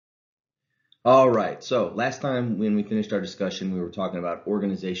All right. So last time when we finished our discussion, we were talking about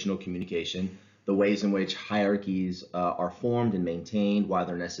organizational communication, the ways in which hierarchies are formed and maintained, why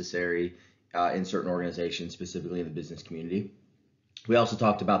they're necessary in certain organizations, specifically in the business community. We also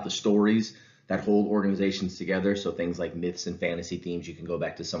talked about the stories that hold organizations together. So things like myths and fantasy themes, you can go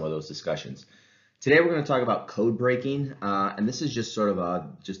back to some of those discussions. Today we're going to talk about code breaking, and this is just sort of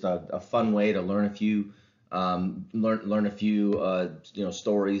a fun way to learn a few learn a few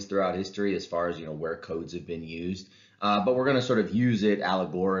stories throughout history as far as where codes have been used. But we're going to sort of use it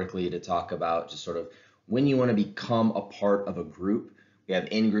allegorically to talk about just sort of when you want to become a part of a group. We have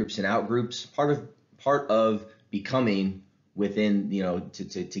in groups and out groups. Part of becoming within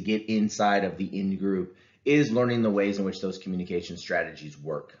to get inside of the in group is learning the ways in which those communication strategies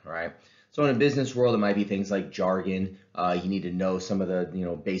work. All right. So in a business world, it might be things like jargon. You need to know some of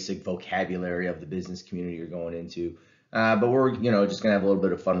the basic vocabulary of the business community you're going into. But we're just gonna have a little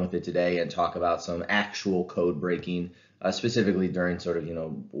bit of fun with it today and talk about some actual code breaking, specifically during sort of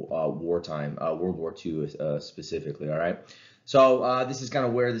wartime, World War II specifically. All right. So this is kind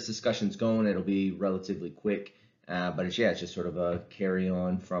of where this discussion's going. It'll be relatively quick. But it's just sort of a carry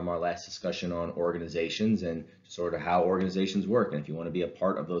on from our last discussion on organizations and sort of how organizations work. And if you want to be a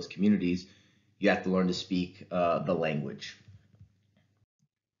part of those communities, you have to learn to speak the language.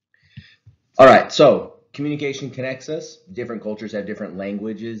 All right, so communication connects us. Different cultures have different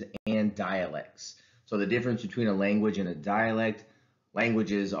languages and dialects. So the difference between a language and a dialect,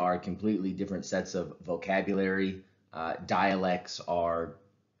 languages are completely different sets of vocabulary. Dialects are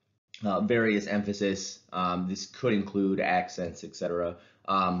various emphasis. This could include accents, etc.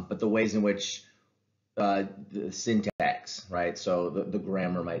 But the ways in which the syntax, right? So the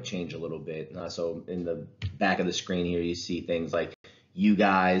grammar might change a little bit. So in the back of the screen here, you see things like you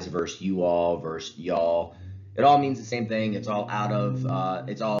guys versus you all versus y'all. It all means the same thing. It's all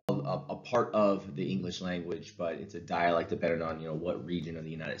it's all a part of the English language, but it's a dialect depending on what region of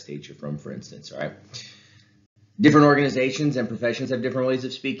the United States you're from, for instance. All right. Different organizations and professions have different ways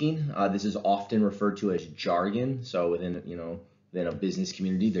of speaking. This is often referred to as jargon. So within a business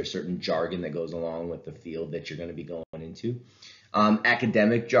community, there's certain jargon that goes along with the field that you're going to be going into.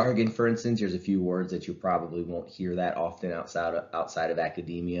 Academic jargon, for instance, there's a few words that you probably won't hear that often outside of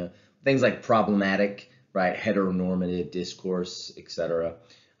academia. Things like problematic, right, heteronormative discourse, etc.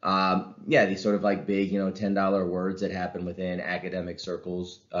 These sort of like big, $10 words that happen within academic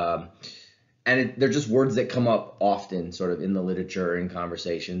circles. And they're just words that come up often sort of in the literature and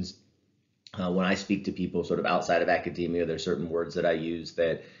conversations. When I speak to people sort of outside of academia, there's certain words that I use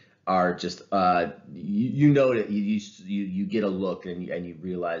that are just you know that you get a look and you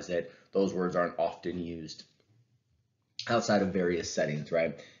realize that those words aren't often used outside of various settings,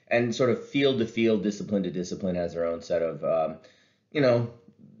 right? And sort of field to field, discipline to discipline has their own set of you know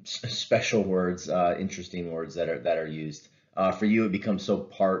special words, interesting words that are used. For you, it becomes so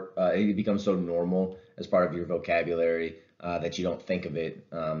normal as part of your vocabulary that you don't think of it.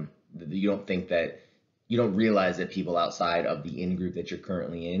 You don't think that you don't realize that people outside of the in group that you're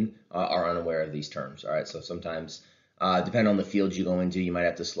currently in are unaware of these terms. All right, so sometimes, depending on the field you go into, you might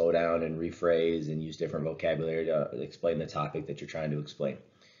have to slow down and rephrase and use different vocabulary to explain the topic that you're trying to explain.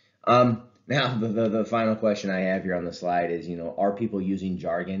 Now, the final question I have here on the slide is, are people using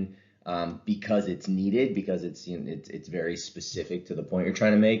jargon because it's needed, because it's very specific to the point you're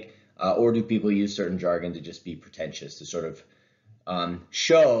trying to make, or do people use certain jargon to just be pretentious, to sort of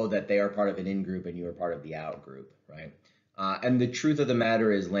show that they are part of an in group and you are part of the out group, right? And the truth of the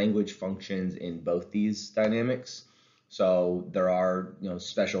matter is language functions in both these dynamics. So there are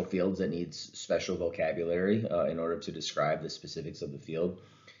special fields that needs special vocabulary in order to describe the specifics of the field.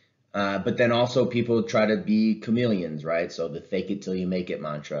 But then also people try to be chameleons, right? So the fake it till you make it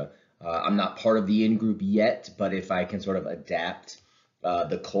mantra. I'm not part of the in group yet, but if I can sort of adapt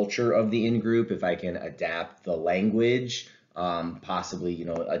the culture of the in group, if I can adapt the language, possibly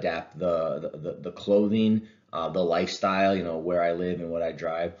adapt the clothing, the lifestyle, where I live and what I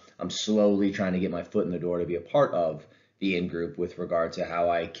drive. I'm slowly trying to get my foot in the door to be a part of the in group with regard to how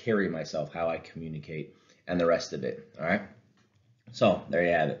I carry myself, how I communicate, and the rest of it. All right. So there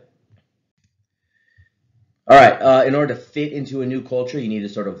you have it. All right. In order to fit into a new culture, you need to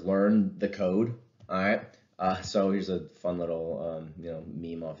sort of learn the code. All right. So here's a fun little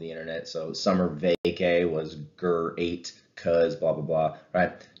meme off the internet. So summer vacay was GR8 cuz blah blah blah.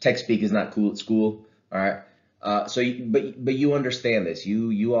 Right. Tech speak is not cool at school. All right. But you understand this.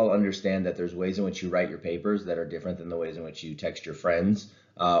 You all understand that there's ways in which you write your papers that are different than the ways in which you text your friends,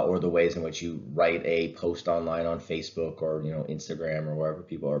 or the ways in which you write a post online on Facebook or Instagram or wherever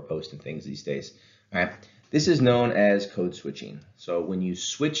people are posting things these days. All right. This is known as code switching. So when you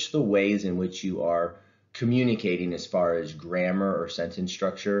switch the ways in which you are communicating as far as grammar or sentence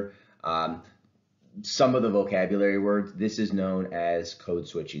structure, some of the vocabulary words, this is known as code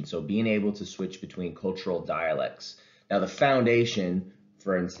switching. So being able to switch between cultural dialects. Now the foundation,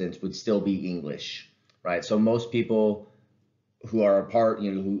 for instance, would still be English, right? So most people who are a part,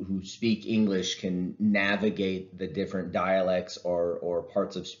 who speak English can navigate the different dialects or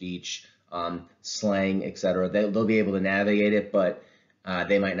parts of speech, slang, etc. They'll be able to navigate it, but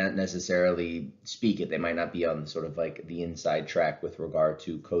they might not necessarily speak it. They might not be on sort of like the inside track with regard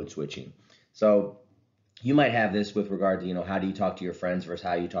to code switching. So you might have this with regard to, how do you talk to your friends versus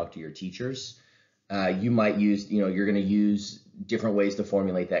how you talk to your teachers. You might use, you're going to use different ways to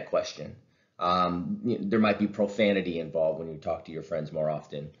formulate that question. There might be profanity involved when you talk to your friends more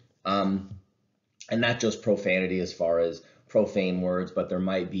often. And not just profanity as far as profane words, but there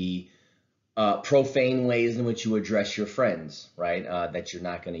might be profane ways in which you address your friends, right? That you're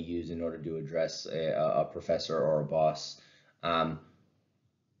not going to use in order to address a professor or a boss.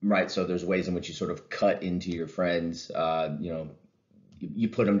 Right, so there's ways in which you sort of cut into your friends, you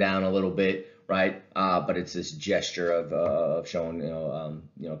put them down a little bit, right? But it's this gesture of showing,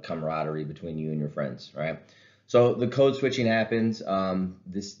 camaraderie between you and your friends, right? So the code switching happens.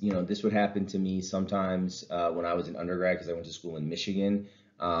 This would happen to me sometimes when I was in undergrad because I went to school in Michigan,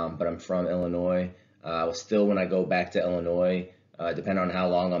 but I'm from Illinois. Still, when I go back to Illinois, depending on how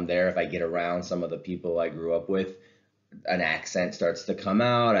long I'm there, if I get around some of the people I grew up with, an accent starts to come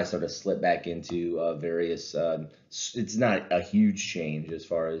out. I sort of slip back into various, it's not a huge change as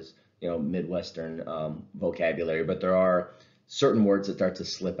far as, Midwestern vocabulary, but there are certain words that start to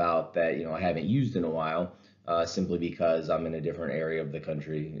slip out that, I haven't used in a while, simply because I'm in a different area of the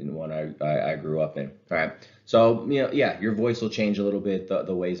country than one I grew up in. All right. So, your voice will change a little bit,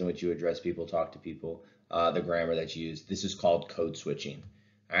 the ways in which you address people, talk to people, the grammar that you use. This is called code switching.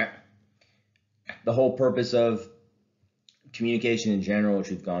 All right. The whole purpose of communication in general, which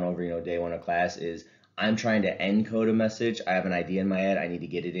we've gone over, day one of class, is I'm trying to encode a message. I have an idea in my head. I need to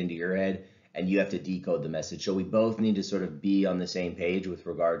get it into your head, and you have to decode the message. So we both need to sort of be on the same page with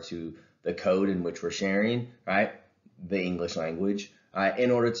regard to the code in which we're sharing, right? The English language, in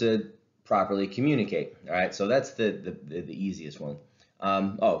order to properly communicate. All right. So that's the easiest one.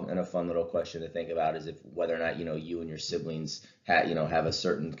 And a fun little question to think about is whether or not, you and your siblings have a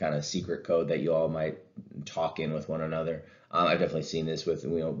certain kind of secret code that you all might talk in with one another. I've definitely seen this with,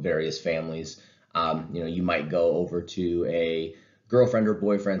 various families. You might go over to a girlfriend or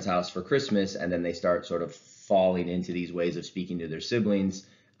boyfriend's house for Christmas, and then they start sort of falling into these ways of speaking to their siblings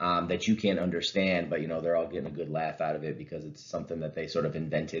that you can't understand, but, they're all getting a good laugh out of it because it's something that they sort of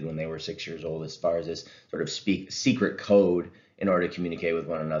invented when they were 6 years old, as far as this sort of secret code in order to communicate with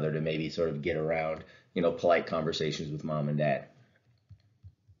one another to maybe sort of get around, polite conversations with mom and dad.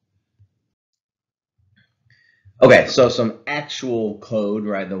 Okay, so some actual code,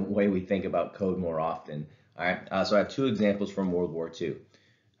 right? The way we think about code more often. All right, so I have two examples from World War II.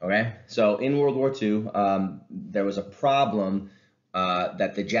 Okay, so in World War II, there was a problem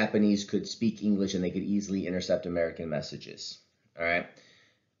that the Japanese could speak English and they could easily intercept American messages. All right,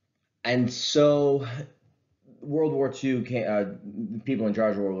 and so World War II, people in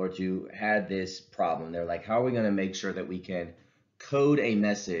charge of World War II had this problem. They're like, how are we going to make sure that we can code a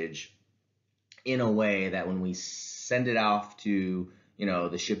message in a way that when we send it off to,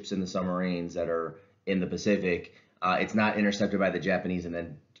 the ships and the submarines that are in the Pacific, it's not intercepted by the Japanese and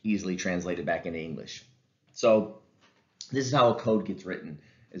then easily translated back into English. So this is how a code gets written,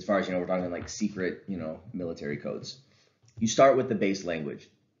 as far as, we're talking like secret, military codes. You start with the base language,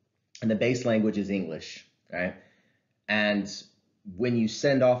 and the base language is English, right? And when you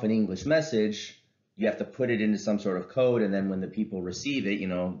send off an English message, you have to put it into some sort of code, and then when the people receive it,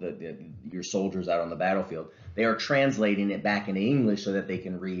 your soldiers out on the battlefield, they are translating it back into English so that they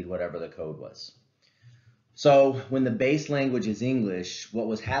can read whatever the code was. So when the base language is English, what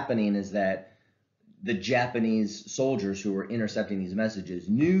was happening is that the Japanese soldiers who were intercepting these messages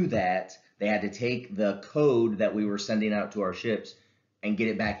knew that they had to take the code that we were sending out to our ships and get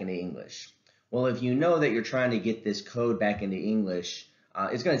it back into English. Well, if you know that you're trying to get this code back into English,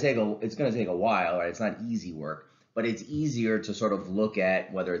 it's going to take a while, right? It's not easy work, but it's easier to sort of look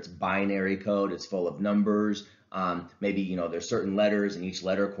at whether it's binary code, it's full of numbers. Maybe, there's certain letters and each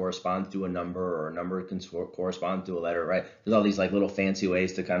letter corresponds to a number, or a number can correspond to a letter, right? There's all these like little fancy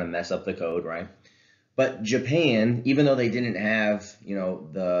ways to kind of mess up the code, right? But Japan, even though they didn't have,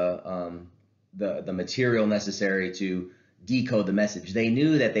 the material necessary to decode the message, they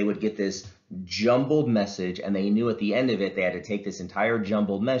knew that they would get this jumbled message, and they knew at the end of it they had to take this entire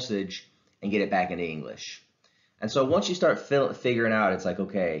jumbled message and get it back into English. And so once you start figuring out, it's like,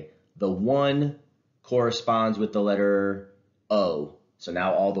 okay, the 1 corresponds with the letter O. So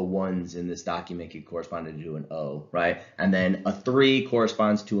now all the 1s in this document could correspond to an O, right? And then a 3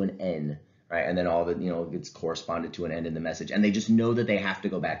 corresponds to an N, right? And then all the, it's corresponded to an N in the message. And they just know that they have to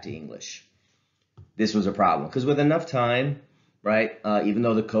go back to English. This was a problem because with enough time, right, even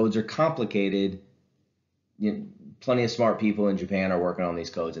though the codes are complicated, plenty of smart people in Japan are working on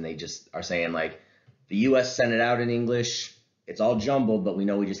these codes, and they just are saying, like, the US sent it out in English, it's all jumbled, but we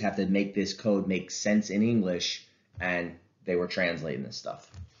know we just have to make this code make sense in English, and they were translating this stuff.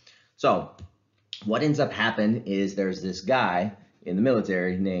 So what ends up happening is there's this guy in the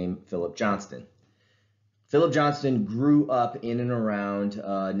military named Philip Johnston. Philip Johnston grew up in and around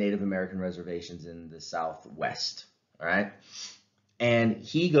Native American reservations in the Southwest, all right? And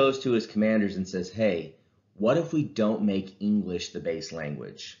he goes to his commanders and says, hey, what if we don't make English the base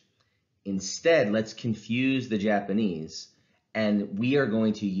language? Instead, let's confuse the Japanese, and we are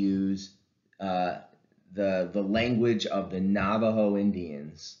going to use the language of the Navajo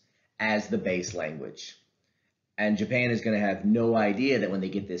Indians as the base language. And Japan is going to have no idea that when they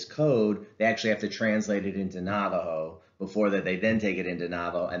get this code, they actually have to translate it into Navajo before that they then take it into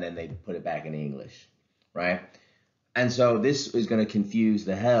Navajo and then they put it back in English, right? And so this is going to confuse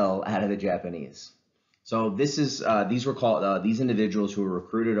the hell out of the Japanese. So this is these were called these individuals who were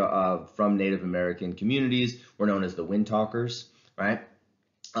recruited from Native American communities were known as the Windtalkers, right?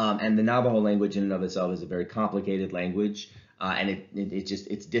 And the Navajo language in and of itself is a very complicated language, and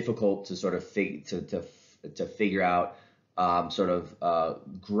it's difficult to sort of to figure out sort of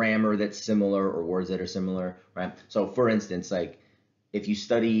grammar that's similar or words that are similar, right? So for instance, like if you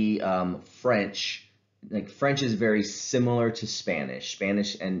study French, like French is very similar to Spanish,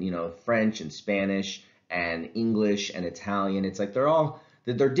 and French and Spanish and English and Italian. It's like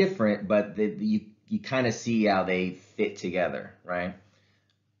they're different, but you kind of see how they fit together, right?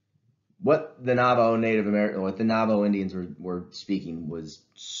 What the Navajo Indians were speaking was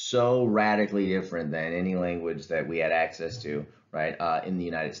so radically different than any language that we had access to, right, in the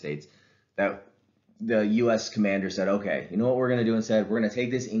United States, that the U.S. commander said, okay, you know what we're going to do instead? We're going to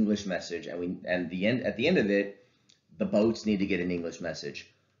take this English message, and at the end of it, the boats need to get an English message.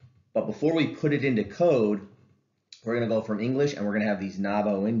 But before we put it into code, we're going to go from English, and we're going to have these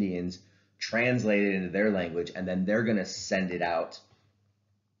Navajo Indians translate it into their language, and then they're going to send it out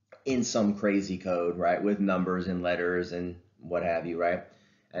in some crazy code, right, with numbers and letters and what have you, right?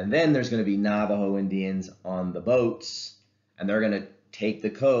 And then there's going to be Navajo Indians on the boats, and they're going to take the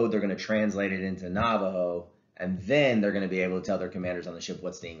code, they're going to translate it into Navajo, and then they're going to be able to tell their commanders on the ship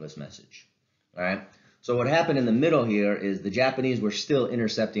what's the English message, all right? So what happened in the middle here is the Japanese were still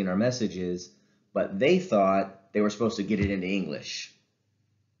intercepting our messages, but they thought they were supposed to get it into English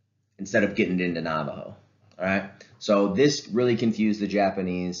instead of getting it into Navajo, all right? So this really confused the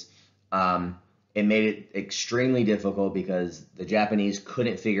Japanese. It made it extremely difficult because the Japanese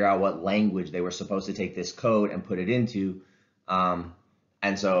couldn't figure out what language they were supposed to take this code and put it into.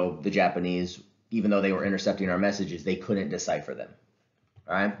 And so the Japanese, even though they were intercepting our messages, they couldn't decipher them,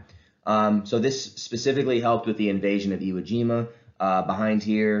 all right? So this specifically helped with the invasion of Iwo Jima. Behind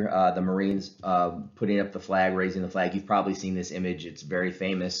here, the Marines putting up the flag, raising the flag. You've probably seen this image. It's a very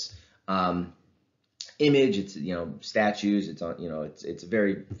famous image. It's, statues. It's on, it's a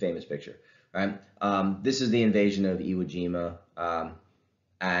very famous picture, right? This is the invasion of Iwo Jima.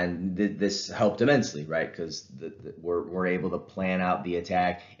 And this helped immensely, right? Because we're able to plan out the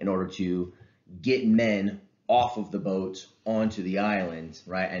attack in order to get men off of the boats onto the island,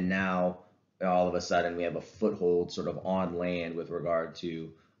 right? And now all of a sudden we have a foothold sort of on land with regard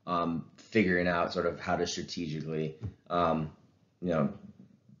to figuring out sort of how to strategically,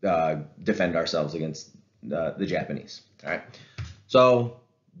 defend ourselves against the Japanese, all right? So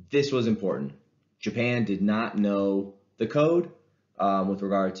this was important. Japan did not know the code with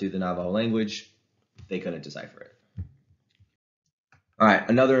regard to the Navajo language. They couldn't decipher it. All right,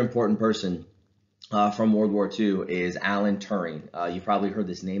 another important person from World War II is Alan Turing. You've probably heard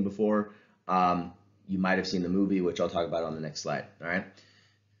this name before. You might have seen the movie, which I'll talk about on the next slide. All right.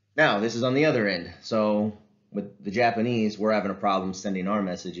 Now, this is on the other end. So with the Japanese, we're having a problem sending our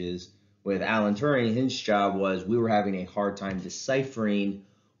messages. With Alan Turing, his job was we were having a hard time deciphering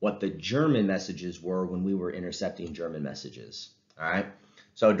what the German messages were when we were intercepting German messages. All right.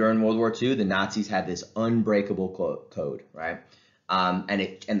 So during World War II, the Nazis had this unbreakable code, right?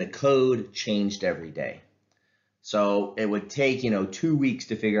 And the code changed every day. So it would take 2 weeks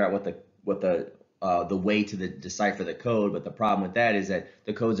to figure out what the way to decipher the code. But the problem with that is that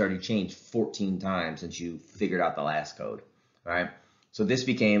the code's already changed 14 times since you figured out the last code, right? So this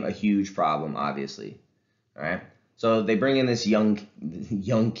became a huge problem, obviously. All right. So they bring in this young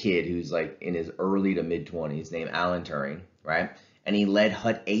kid who's like in his early to mid 20s, named Alan Turing, right? And he led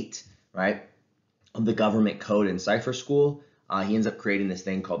Hut 8, right, of the government code and cipher school. He ends up creating this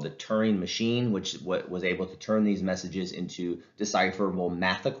thing called the Turing machine, which was able to turn these messages into decipherable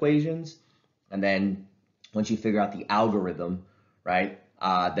math equations. And then once you figure out the algorithm, right,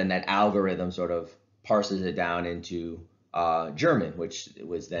 then that algorithm sort of parses it down into German, which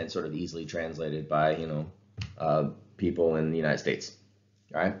was then sort of easily translated by, people in the United States,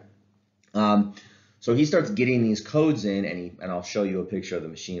 right? So he starts getting these codes in, and I'll show you a picture of the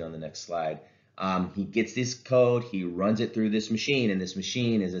machine on the next slide. He gets this code, he runs it through this machine, and this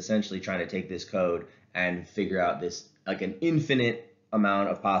machine is essentially trying to take this code and figure out this, like, an infinite amount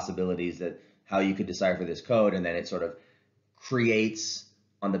of possibilities that how you could decipher this code, and then it sort of creates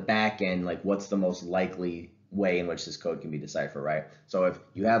on the back end, like, what's the most likely way in which this code can be deciphered, right? So if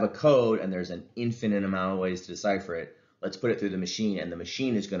you have a code and there's an infinite amount of ways to decipher it, let's put it through the machine, and the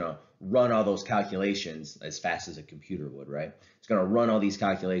machine is going to run all those calculations as fast as a computer would, right? It's going to run all these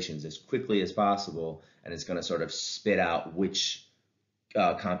calculations as quickly as possible, and it's going to sort of spit out which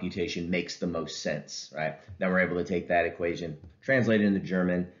computation makes the most sense, right? Then we're able to take that equation, translate it into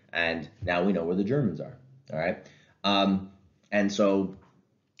German, and now we know where the Germans are, all right? And so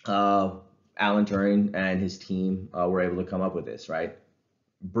Alan Turing and his team were able to come up with this, right?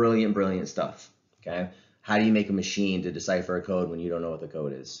 Brilliant, brilliant stuff, okay? How do you make a machine to decipher a code when you don't know what the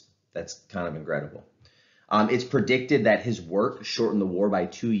code is? That's kind of incredible. It's predicted that his work shortened the war by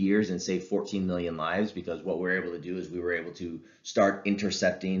 2 years and saved 14 million lives, because what we were able to do is we were able to start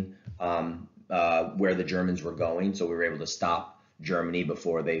intercepting where the Germans were going. So we were able to stop Germany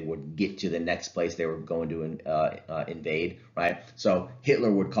before they would get to the next place they were going to invade, right? So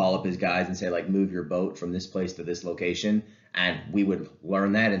Hitler would call up his guys and say, like, move your boat from this place to this location, and we would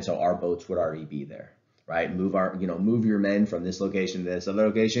learn that, and so our boats would already be there, right? Move your men from this location to this other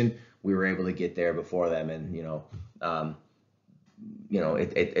location. We were able to get there before them, and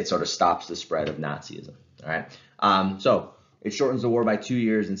it sort of stops the spread of Nazism. All right. So it shortens the war by 2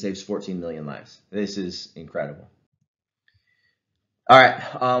 years and saves 14 million lives. This is incredible. All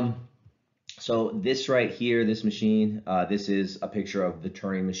right. So this right here, this machine, this is a picture of the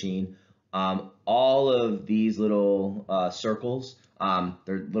Turing machine. All of these little circles,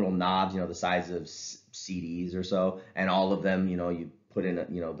 they're little knobs, the size of CDs or so, and all of them, you put in,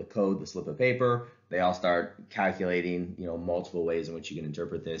 the code, the slip of paper. They all start calculating, multiple ways in which you can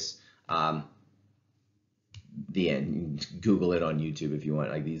interpret this. The end. You can Google it on YouTube if you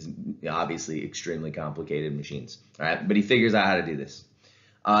want. Like, these obviously extremely complicated machines. All right, but he figures out how to do this.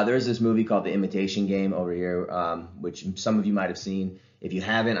 There's this movie called The Imitation Game over here, which some of you might have seen. If you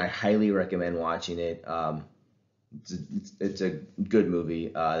haven't, I highly recommend watching it. It's a good movie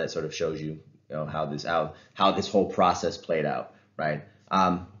that sort of shows you, how this whole process played out, right?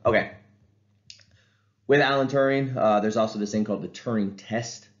 Okay. With Alan Turing, there's also this thing called the Turing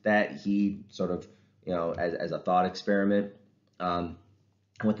test that he sort of, as a thought experiment.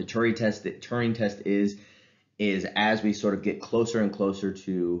 What the Turing test is as we sort of get closer and closer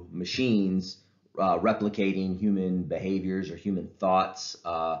to machines replicating human behaviors or human thoughts,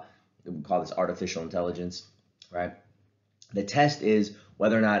 we call this artificial intelligence, right? The test is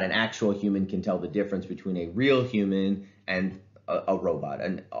whether or not an actual human can tell the difference between a real human and a robot,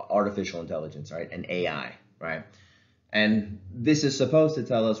 an artificial intelligence, right? An AI, right? And this is supposed to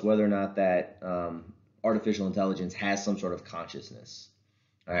tell us whether or not that artificial intelligence has some sort of consciousness,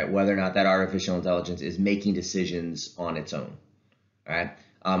 all right? Whether or not that artificial intelligence is making decisions on its own, all right?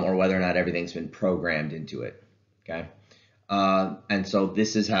 Or whether or not everything's been programmed into it, okay? And so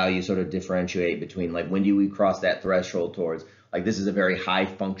this is how you sort of differentiate between, like, when do we cross that threshold towards, like, this is a very high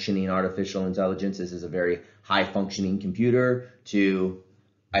functioning artificial intelligence, this is a very high functioning computer, to,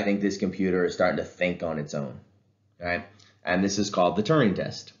 I think this computer is starting to think on its own, right? And this is called the Turing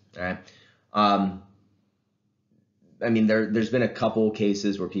test, right? I mean, there's been a couple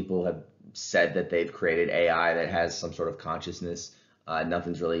cases where people have said that they've created AI that has some sort of consciousness.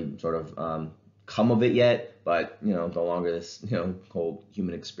 Nothing's really sort of come of it yet, but the longer this whole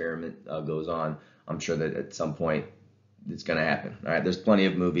human experiment goes on, I'm sure that at some point it's going to happen. All right, there's plenty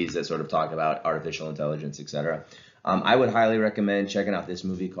of movies that sort of talk about artificial intelligence, etc. I would highly recommend checking out this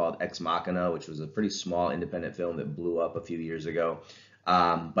movie called Ex Machina, which was a pretty small independent film that blew up a few years ago.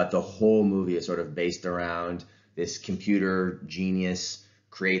 But the whole movie is sort of based around this computer genius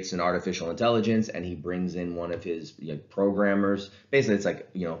creates an artificial intelligence, and he brings in one of his programmers. Basically, it's like,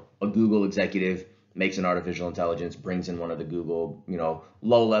 a Google executive makes an artificial intelligence, brings in one of the Google,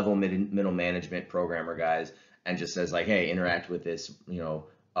 low-level middle management programmer guys, and just says like, hey, interact with this,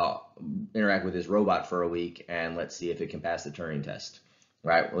 interact with this robot for a week, and let's see if it can pass the Turing test,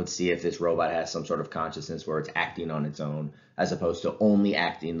 right? Let's see if this robot has some sort of consciousness where it's acting on its own, as opposed to only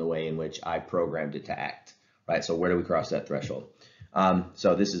acting the way in which I programmed it to act, right? So where do we cross that threshold?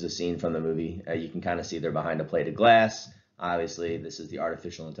 So this is a scene from the movie. You can kind of see they're behind a plate of glass. Obviously, this is the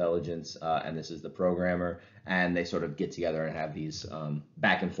artificial intelligence, and this is the programmer, and they sort of get together and have these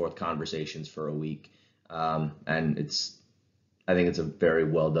back and forth conversations for a week. And I think it's a very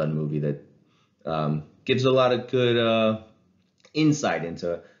well done movie that gives a lot of good insight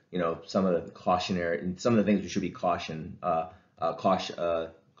into, some of the cautionary, some of the things we should be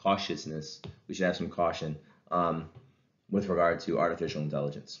cautiousness. We should have some caution with regard to artificial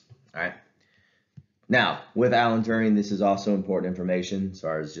intelligence. All right. Now, with Alan Turing, this is also important information as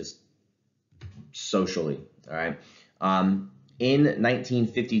far as just socially. All right. In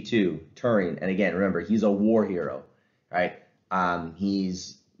 1952, Turing, and again, remember, he's a war hero, right?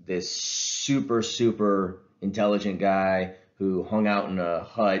 He's this super intelligent guy who hung out in a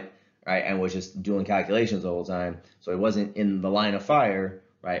hut, right, and was just doing calculations the whole time. So he wasn't in the line of fire,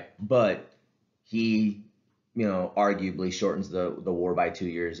 right? But he, arguably shortens the war by 2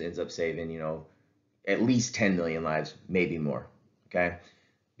 years, ends up saving, at least 10 million lives, maybe more, okay?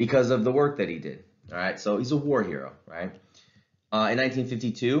 Because of the work that he did, all right? So he's a war hero, right? In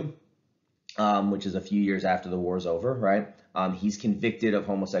 1952, which is a few years after the war's over, right? He's convicted of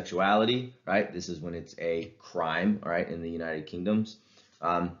homosexuality, right? This is when it's a crime, all right, in the United Kingdoms.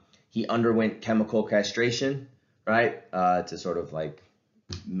 He underwent chemical castration, right, to sort of like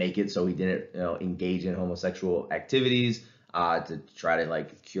make it so he didn't, engage in homosexual activities, to try to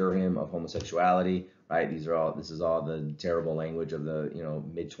like cure him of homosexuality, right? This is all the terrible language of the,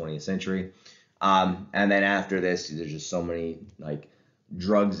 mid 20th century. And then after this, there's just so many like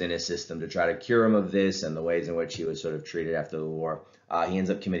drugs in his system to try to cure him of this, and the ways in which he was sort of treated after the war. He ends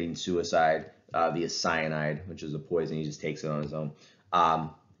up committing suicide via cyanide, which is a poison. He just takes it on his own.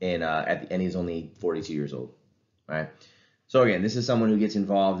 And he's only 42 years old, right? So again, this is someone who gets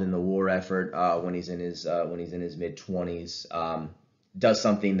involved in the war effort when he's in his mid 20s. Does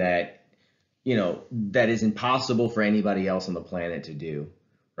something that that is impossible for anybody else on the planet to do,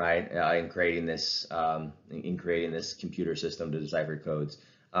 right? In creating this computer system to decipher codes,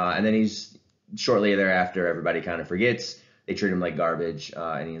 and then he's shortly thereafter, everybody kind of forgets. They treat him like garbage,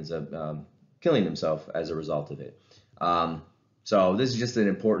 and he ends up killing himself as a result of it. So this is just an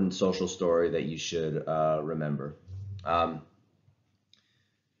important social story that you should remember.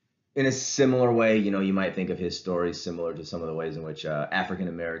 In a similar way, you might think of his story similar to some of the ways in which African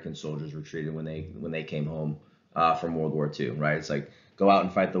American soldiers were treated when they came home from World War II, right? It's like go out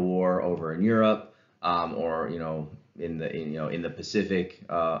and fight the war over in Europe, or in the Pacific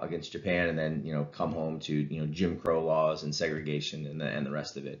against Japan, and then come home to Jim Crow laws and segregation and the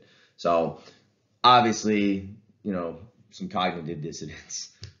rest of it. So obviously some cognitive dissonance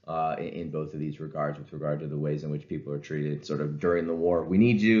in both of these regards with regard to the ways in which people are treated sort of during the war. We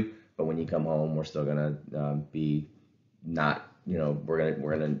need you, but when you come home, we're still gonna be not,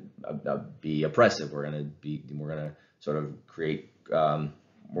 we're gonna be oppressive. We're gonna sort of create,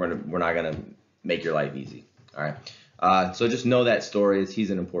 we're not gonna make your life easy. All right. So just know that story.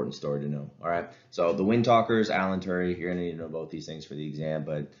 He's an important story to know. All right. So the Windtalkers, Alan Turing, you're gonna need to know both these things for the exam,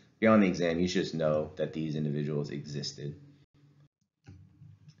 but beyond the exam, you should just know that these individuals existed.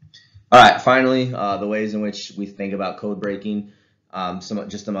 All right, finally, the ways in which we think about code breaking.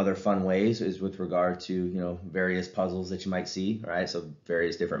 Some other fun ways is with regard to various puzzles that you might see. All right, so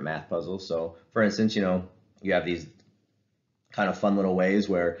various different math puzzles. So for instance, you have these kind of fun little ways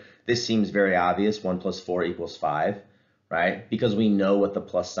where this seems very obvious. 1 + 4 = 5, right? Because we know what the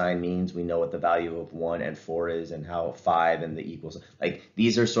plus sign means. We know what the value of 1 and 4 is, and how 5 and the equals. Like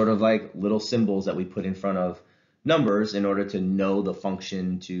these are sort of like little symbols that we put in front of numbers in order to know the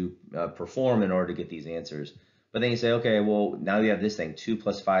function to perform in order to get these answers. But then you say, okay, well, now you have this thing, 2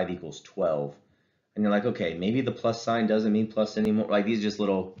 + 5 = 12. And you're like, okay, maybe the plus sign doesn't mean plus anymore. Like these are just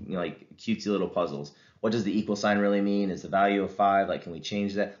little, like cutesy little puzzles. What does the equal sign really mean? Is the value of 5? Like, can we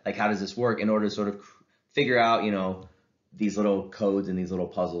change that? Like, how does this work in order to sort of figure out, these little codes and these little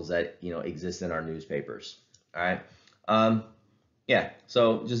puzzles that, exist in our newspapers. All right. Yeah.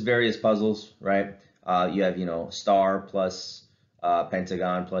 So just various puzzles, right? You have, star plus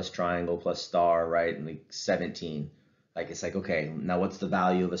pentagon plus triangle plus star, right? And like 17. Like, it's like, okay, now what's the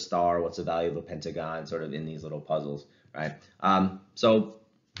value of a star? What's the value of a pentagon? Sort of in these little puzzles, right? So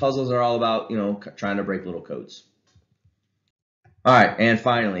puzzles are all about, trying to break little codes. All right, and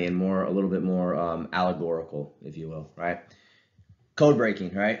finally, and a little bit more allegorical, if you will, right? Code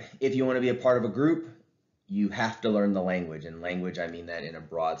breaking, right? If you want to be a part of a group, you have to learn the language, and language, I mean that in a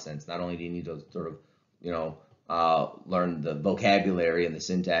broad sense. Not only do you need to sort of, learn the vocabulary and the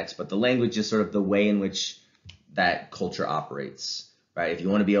syntax, but the language is sort of the way in which that culture operates, right? If you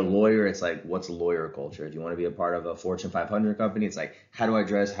want to be a lawyer, it's like, what's lawyer culture? If you want to be a part of a Fortune 500 company, it's like, how do I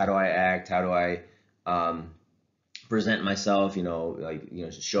dress? How do I act? How do I present myself?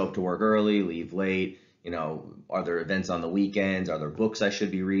 Show up to work early, leave late. Are there events on the weekends? Are there books I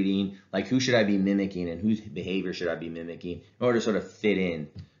should be reading? Like, who should I be mimicking, and whose behavior should I be mimicking in order to sort of fit in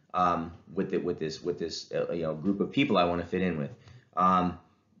with this group of people I want to fit in with.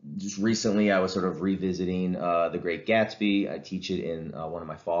 Just recently, I was sort of revisiting The Great Gatsby. I teach it in one of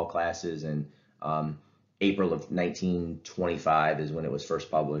my fall classes, and April of 1925 is when it was first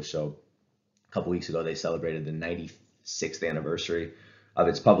published. So a couple weeks ago, they celebrated the 96th anniversary of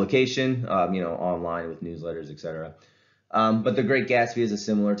its publication, online with newsletters, etc. But The Great Gatsby is a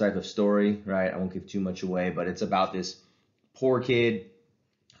similar type of story, right? I won't give too much away, but it's about this poor kid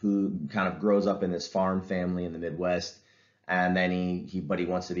who kind of grows up in this farm family in the Midwest, and then he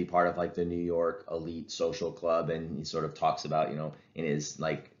wants to be part of like the New York elite social club, and he sort of talks about, in his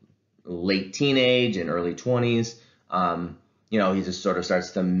like late teenage and early 20s, he just sort of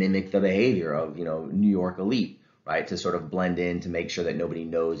starts to mimic the behavior of, New York elite, right? To sort of blend in, to make sure that nobody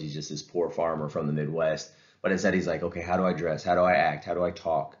knows he's just this poor farmer from the Midwest. But instead he's like, okay, how do I dress? How do I act? How do I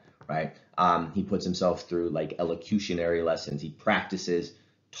talk? Right? He puts himself through like elocutionary lessons. He practices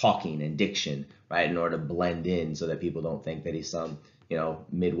talking and diction, right, in order to blend in so that people don't think that he's some,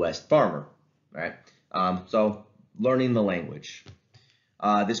 Midwest farmer, right? So learning the language.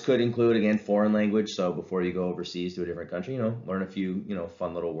 This could include, again, foreign language. So before you go overseas to a different country, learn a few,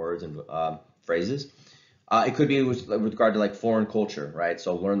 fun little words and phrases. It could be with regard to like foreign culture, right?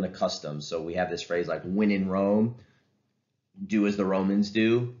 So learn the customs. So we have this phrase like, when in Rome, do as the Romans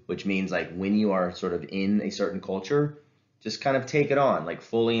do, which means like when you are sort of in a certain culture, just kind of take it on, like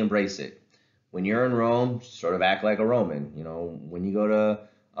fully embrace it. When you're in Rome, sort of act like a Roman. When you go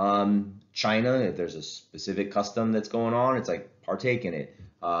to China, if there's a specific custom that's going on, it's like partake in it.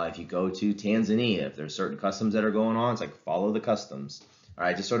 If you go to Tanzania, if there's certain customs that are going on, it's like follow the customs. All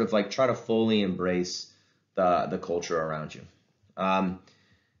right, just sort of like try to fully embrace the culture around you.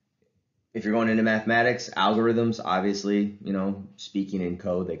 If you're going into mathematics, algorithms, obviously, speaking in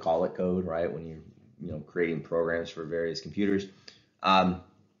code, they call it code, right? When you're creating programs for various computers. And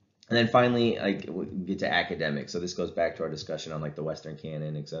then finally, like, we get to academics. So this goes back to our discussion on like the Western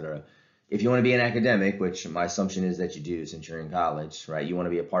canon, etc. If you want to be an academic, which my assumption is that you do since you're in college, right? You want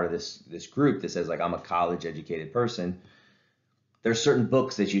to be a part of this group that says like, I'm a college educated person. There's certain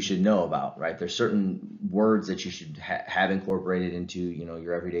books that you should know about, right? There's certain words that you should have incorporated into,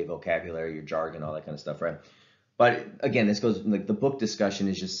 your everyday vocabulary, your jargon, all that kind of stuff, right? But again, this goes like the book discussion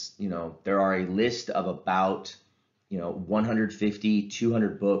is just, there are a list of about, 150,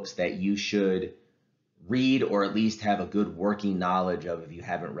 200 books that you should read, or at least have a good working knowledge of if you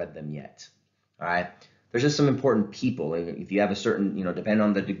haven't read them yet. All right. There's just some important people. If you have a certain, depending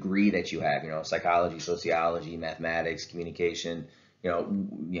on the degree that you have, psychology, sociology, mathematics, communication,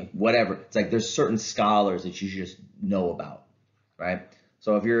 whatever. It's like there's certain scholars that you should just know about, right?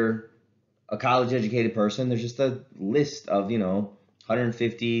 So if you're a college educated person, there's just a list of,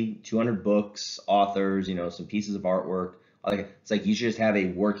 150, 200 books, authors, some pieces of artwork. It's like you should just have a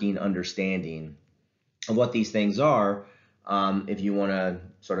working understanding of what these things are if you want to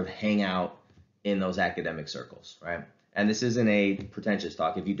sort of hang out in those academic circles, right? And this isn't a pretentious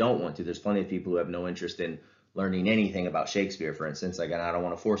talk. If you don't want to, there's plenty of people who have no interest in learning anything about Shakespeare, for instance. Like, and I don't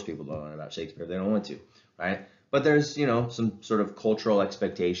want to force people to learn about Shakespeare if they don't want to, right? But there's, some sort of cultural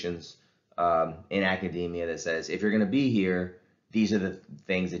expectations in academia that says, if you're going to be here, these are the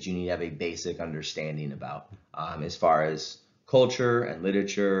things that you need to have a basic understanding about as far as culture and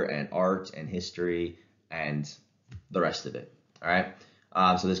literature and art and history and the rest of it, all right?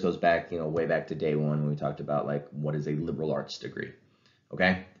 So this goes back, way back to day one when we talked about like what is a liberal arts degree.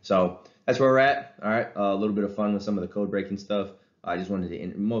 Okay, so that's where we're at. All right, a little bit of fun with some of the code breaking stuff. I just wanted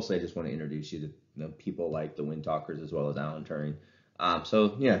to mostly I just want to introduce you to people like the Wind Talkers as well as Alan Turing.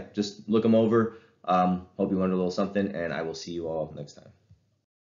 So yeah, just look them over. Hope you learned a little something, and I will see you all next time.